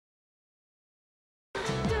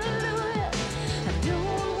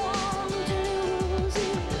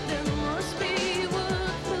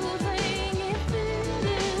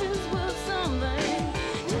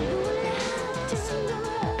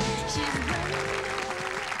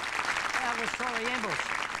Tori Amos.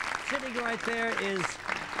 Sitting right there is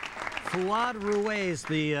Fuad Ruiz,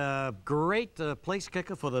 the great place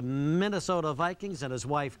kicker for the Minnesota Vikings, and his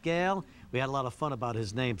wife, Gail. We had a lot of fun about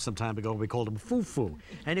his name some time ago. We called him Foo-Foo.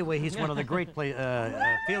 Anyway, he's one of the great field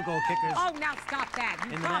goal kickers. Oh, now stop that.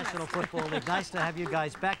 You in the National Football League. Nice to have you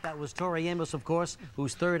guys back. That was Tori Amos, of course,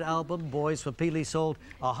 whose third album, Boys for Peely, sold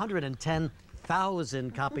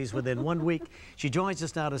 110,000 copies within 1 week. She joins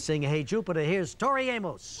us now to sing Hey Jupiter. Here's Tori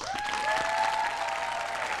Amos.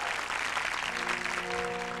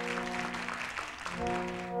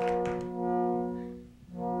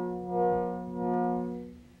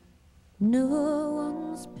 No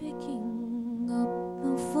one's picking up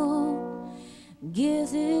the phone.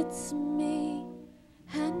 Guess it's me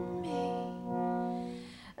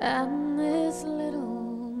and this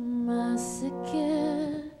little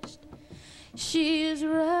masochist. She's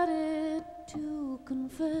ready to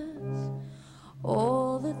confess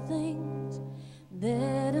all the things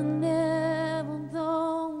that I never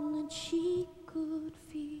thought that she could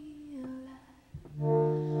feel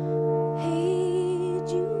like. Hey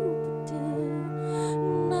Jupiter,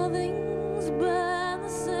 nothing's been the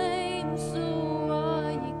same, so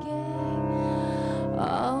are you gay?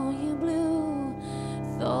 Are you blue?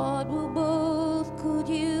 Thought we both could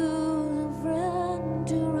use a friend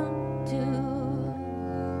to run to.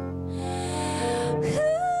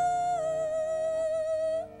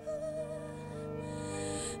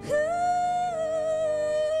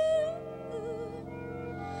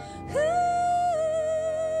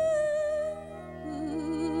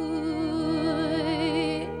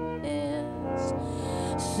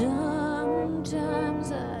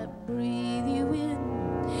 Sometimes I breathe you in,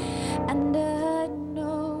 and I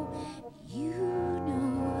know you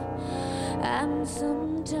know, and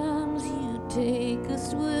sometimes you take a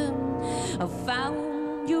swim. I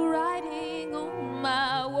found you writing on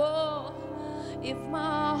my wall. If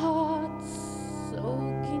my heart's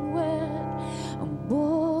soaking wet,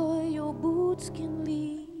 boy, your boots can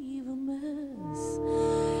leave a mess.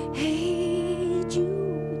 Hey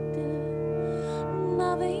Jupiter,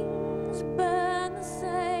 nothing's been the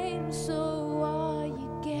same, so are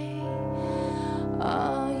you gay?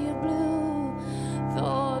 Are you blue?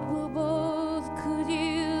 Thought we both could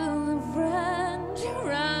use a friend to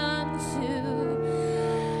run to.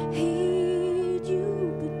 Hey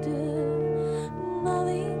Jupiter,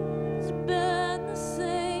 nothing's been the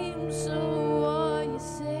same, so are you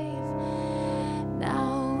safe?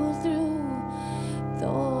 Now we're through.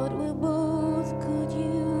 Thought we both could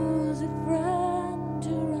use a friend to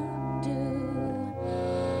run to.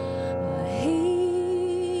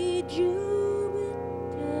 Hey Jupiter.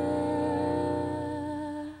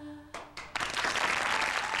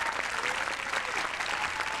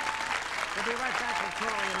 We'll be right back with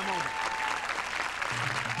Tori in a moment.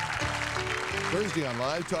 Thursday on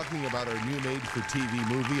Live, talking about our new made-for-TV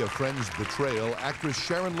movie, A Friend's Betrayal, actress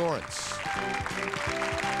Sharon Lawrence.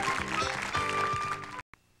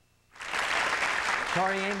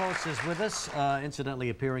 Tori Amos is with us, incidentally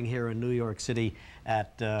appearing here in New York City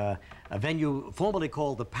at a venue formerly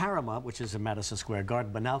called the Paramount, which is in Madison Square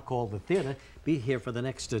Garden, but now called the Theater. Be here for the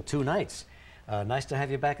next 2 nights. Nice to have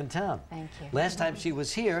you back in town. Thank you. Last time she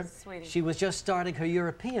was here, Sweetie. she was just starting her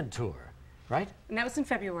European tour, right? And that was in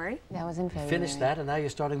February. That was in February. Finished that, and now you're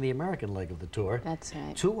starting the American leg of the tour. That's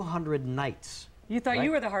right. 200 nights. You thought Right?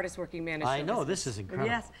 you were the hardest working man in show I know, business. this is incredible.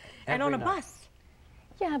 Yes. And on a Every night. bus.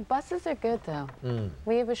 Yeah, buses are good, though.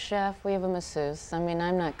 We have a chef, we have a masseuse. I mean,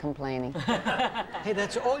 I'm not complaining. Hey,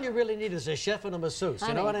 that's all you really need is a chef and a masseuse.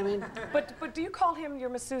 You know what I mean? But do you call him your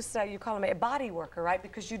masseuse, you call him a body worker, right?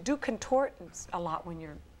 Because you do contort a lot when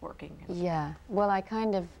you're working. Yeah, well,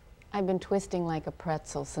 I've been twisting like a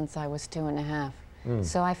pretzel since I was 2.5.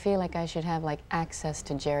 So I feel like I should have like access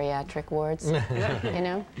to geriatric wards, you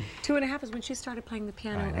know? 2.5 is when she started playing the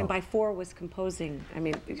piano, and by 4 was composing. I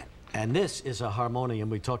mean, And this is a harmonium.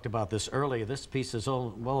 We talked about this earlier. This piece is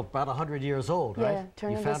old, well, about 100 years old, right? Yeah,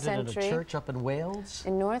 turn you of the found it in century. a church up in Wales?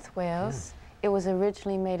 In North Wales. It was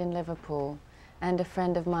originally made in Liverpool, and a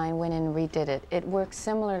friend of mine went in and redid it. It works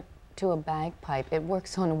similar to a bagpipe. It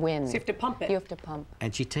works on wind. so you have to pump it. You have to pump.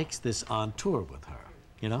 And she takes this on tour with her,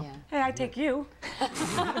 you know? Yeah. Hey, I take you.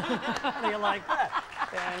 How do you like that?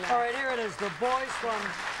 All right, here it is, the Boys from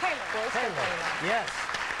Taylor. Yes.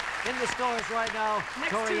 In the stores right now.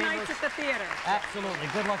 Next Tori 2 Amos. nights at the theater. Absolutely.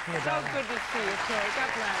 Good luck to you, So darling. good to see you, Tori. God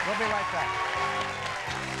bless. We'll be right back.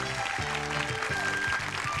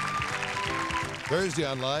 Thursday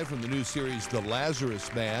on Live from the new series The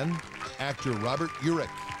Lazarus Man, actor Robert Urich.